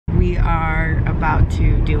we are about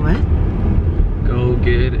to do what? Go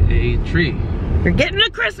get a tree. We're getting a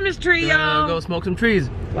Christmas tree, y'all. Go smoke some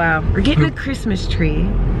trees. Wow, we're getting a Christmas tree.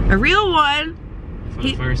 A real one. For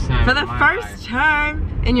the first time. For the first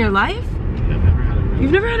time in your life? I've never had a real.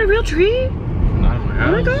 You've never had a real tree? Not in my house.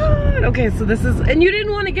 Oh my god. Okay, so this is, and you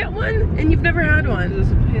didn't want to get one, and you've never had one.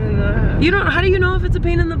 It's a pain in the ass. You don't. How do you know if it's a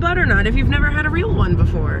pain in the butt or not if you've never had a real one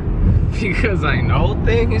before? Because I know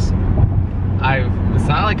things. It's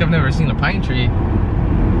not like I've never seen a pine tree.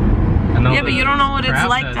 Yeah, but you don't know what it's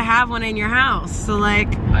like to have one in your house. So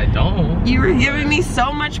like, I don't. You were giving me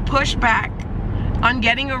so much pushback on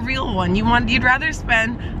getting a real one. You'd rather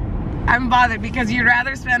spend, I'm bothered because you'd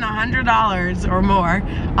rather spend $100 or more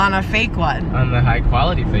on a fake one. On the high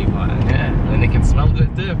quality fake one, yeah. And it can smell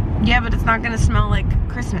good too. Yeah, but it's not gonna smell like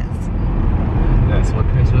Christmas. That's what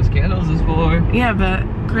Christmas candles is for. Yeah, but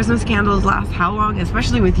Christmas candles last how long?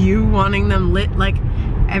 Especially with you wanting them lit like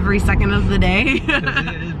every second of the day. It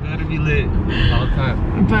better be lit all the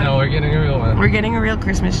time. But no, we're getting a real one. We're getting a real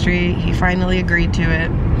Christmas tree. He finally agreed to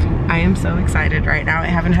it. I am so excited right now. I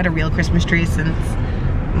haven't had a real Christmas tree since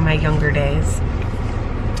my younger days.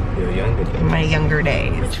 Your younger days. My younger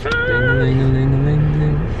days. It's fun.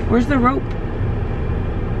 Where's the rope?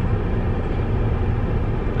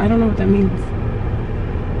 I don't know what that means.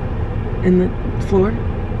 In the floor?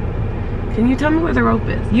 Can you tell me where the rope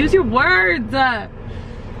is? Use your words! I'm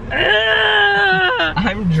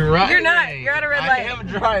driving. You're not. You're at a red light. I am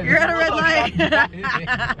driving. You're at a red light.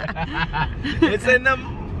 It's in the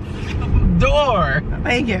door.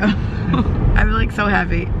 Thank you. I'm like so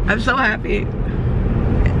happy. I'm so happy.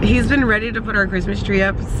 He's been ready to put our Christmas tree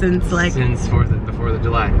up since the 4th of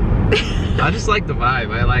July. I just like the vibe.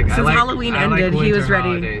 Since Halloween ended, he was ready.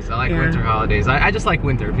 Holidays. I like winter holidays. I just like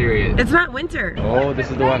winter, period. It's not winter. Oh, this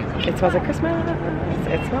is the one. It smells like Christmas.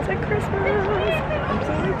 It smells like Christmas. I'm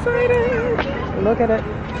so excited. Look at it.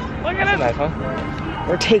 Look at it. Nice, huh?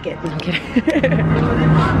 Or take it. I'm kidding.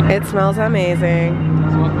 It smells amazing.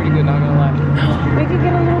 It smells pretty good, not gonna lie. We could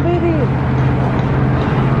get a little baby.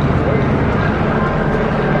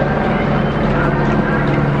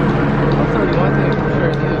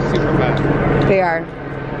 They are.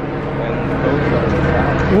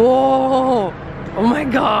 Whoa! Oh my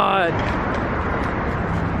god!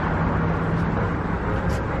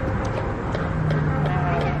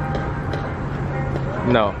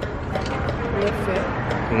 No.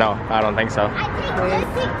 No, I don't think so.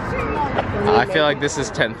 I feel like this is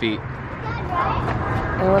 10 feet.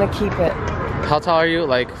 I want to keep it. How tall are you?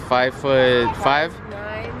 Like 5'5"?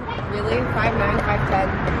 9. Really? 5'9",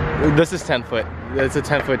 5'10". This is 10 foot. It's a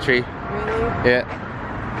 10-foot tree. Really? Yeah.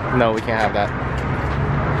 No, we can't have that.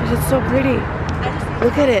 But it's so pretty.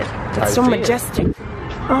 Look at it. It's so majestic.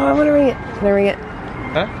 Oh, I want to ring it. Can I ring it?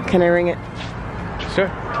 Huh? Can I ring it? Sure.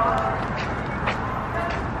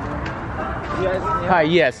 Hi,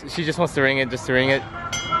 yes. She just wants to ring it, just to ring it.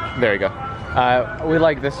 There we go. We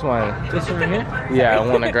like this one. This one right here? Yeah, I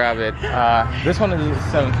want to grab it. This one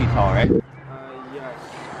is 7 feet tall, right? Yes.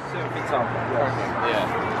 7 feet tall. Yes.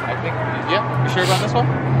 Yeah. I think, yeah. You sure about this one?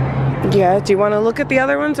 Yeah. Do you want to look at the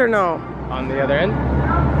other ones or no? On the other end?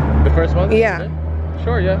 The first one? Yeah.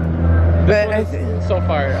 Sure, yeah. But so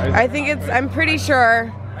far. I think it's, I'm pretty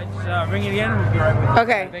sure. I just ring it again and we'll be right with you.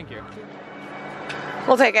 Okay. Thank you.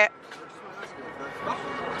 We'll take it.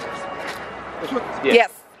 Yeah.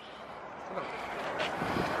 Yes.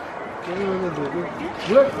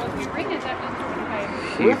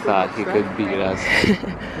 He thought he could beat us.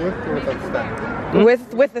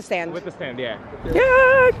 With the stand. With the stand, yeah.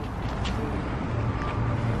 Yeah.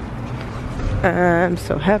 I'm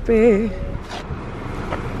so happy.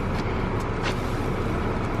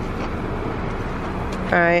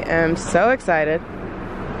 I am so excited.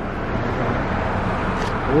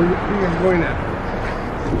 Where are you going at?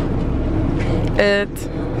 It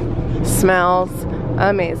smells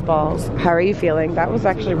amazeballs. How are you feeling? That was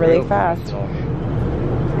actually really fast.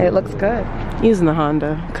 It looks good. Using the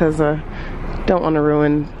Honda because don't want to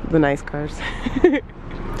ruin the nice cars.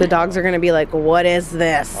 The dogs are gonna be like, what is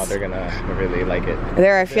this? Oh, they're gonna really like it.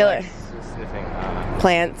 I feel it. Sniffing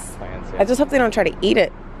Plants. yeah. I just hope they don't try to eat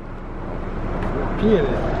it. Pee in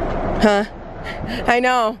it. Huh? I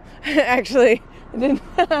know. Actually, I didn't.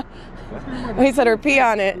 He said or pee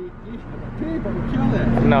on it.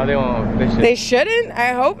 No, they won't. They shouldn't?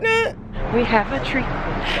 I hope not. We have a tree.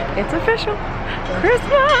 It's official.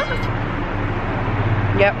 Christmas!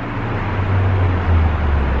 Yep.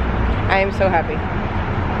 I am so happy.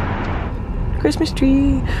 Christmas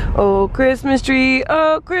tree. Oh, Christmas tree.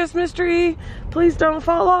 Oh, Christmas tree. Please don't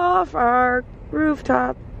fall off our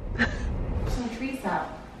rooftop. Some trees out.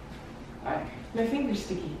 My finger's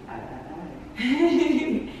sticky.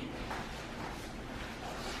 Can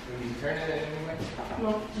you turn it anyway?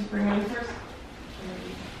 Well, just bring it in first.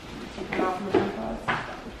 Take it off with my paws.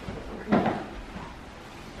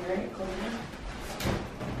 Alright, close it.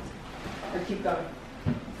 Or keep going.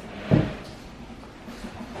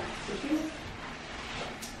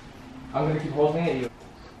 I'm gonna keep holding it.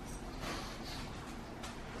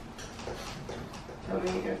 Tell me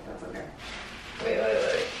if that's okay. Wait.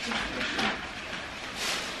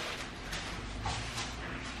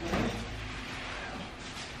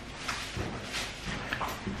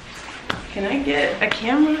 Can I get a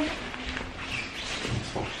camera?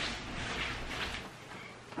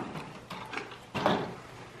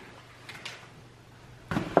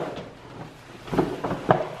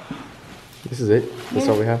 This is it? That's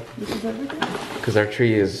all we have? This is everything? Because our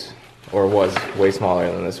tree is, or was, way smaller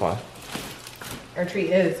than this one. Our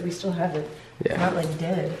tree is. We still have it. Yeah. It's not like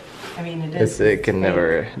dead. I mean, it is. It can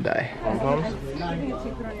never die.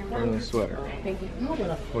 And a sweater. Thank you.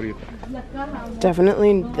 What do you think?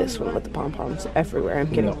 Definitely this one with the pom-poms everywhere. I'm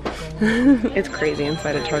kidding. It's crazy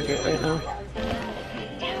inside a Target right now.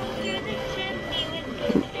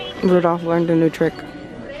 Rudolph learned a new trick.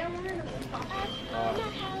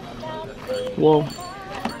 Whoa.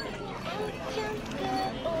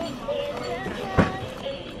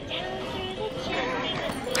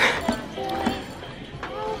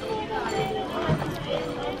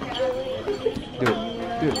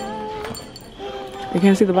 Do it. I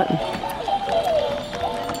can't see the button.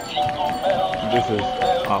 This is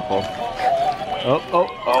awful. Oh,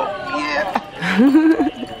 yeah.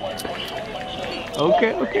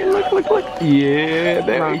 Okay, look. Yeah,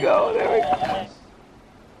 there we go.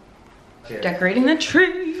 Decorating the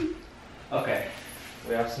tree. Okay.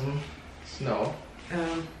 We have some snow.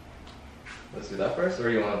 Let's do that first, or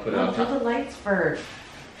you want to put it on Do top? the lights first.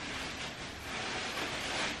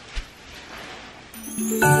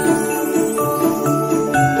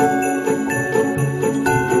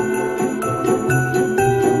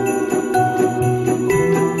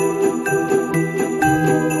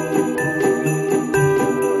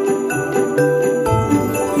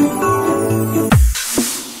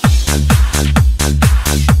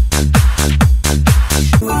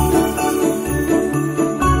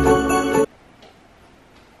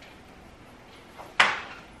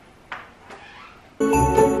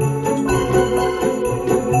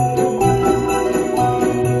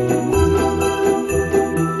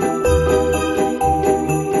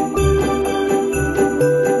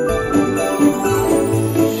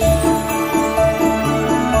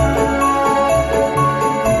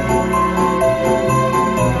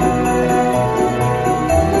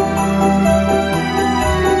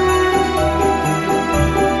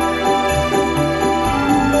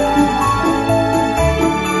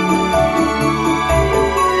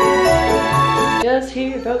 Just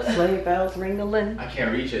hear those sleigh bells ring-a-ling. I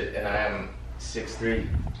can't reach it, and I am 6'3".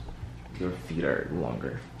 Your feet are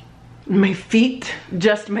longer. My feet,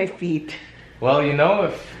 just my feet. Well, you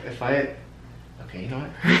know, if I... Okay, you know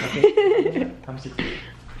what? Okay, I'm 6'3".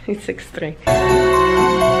 He's 6'3".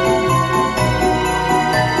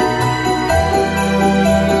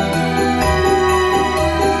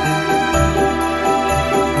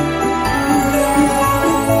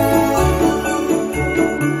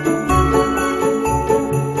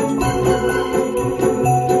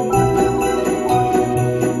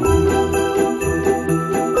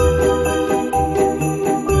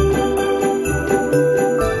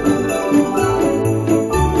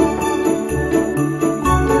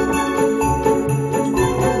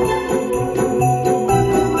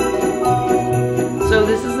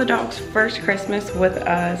 First Christmas with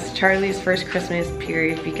us, Charlie's first Christmas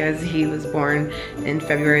period, because he was born in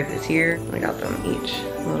February of this year. I got them each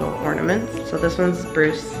little ornaments. So this one's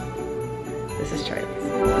Bruce, this is Charlie's.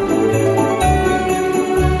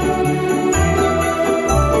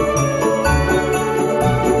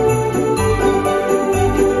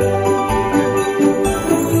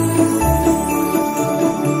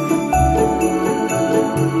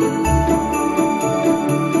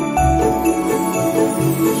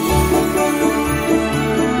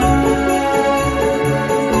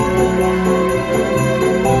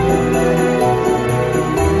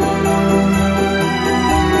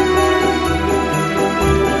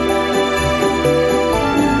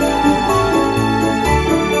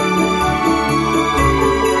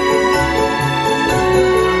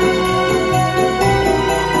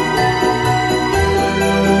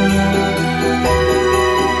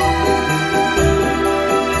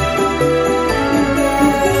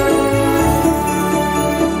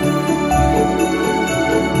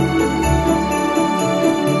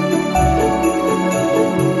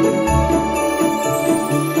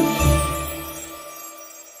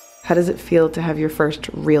 How does it feel to have your first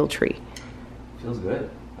real tree? Feels good.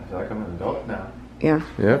 I feel like I'm an adult now. Yeah.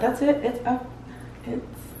 Yeah. That's it. It's up. It's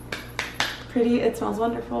pretty. It smells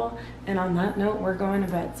wonderful. And on that note, we're going to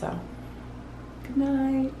bed. So, good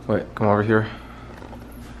night. Wait, come over here.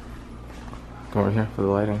 Come over here for the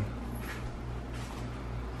lighting.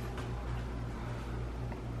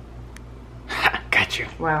 Got you.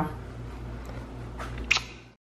 Wow.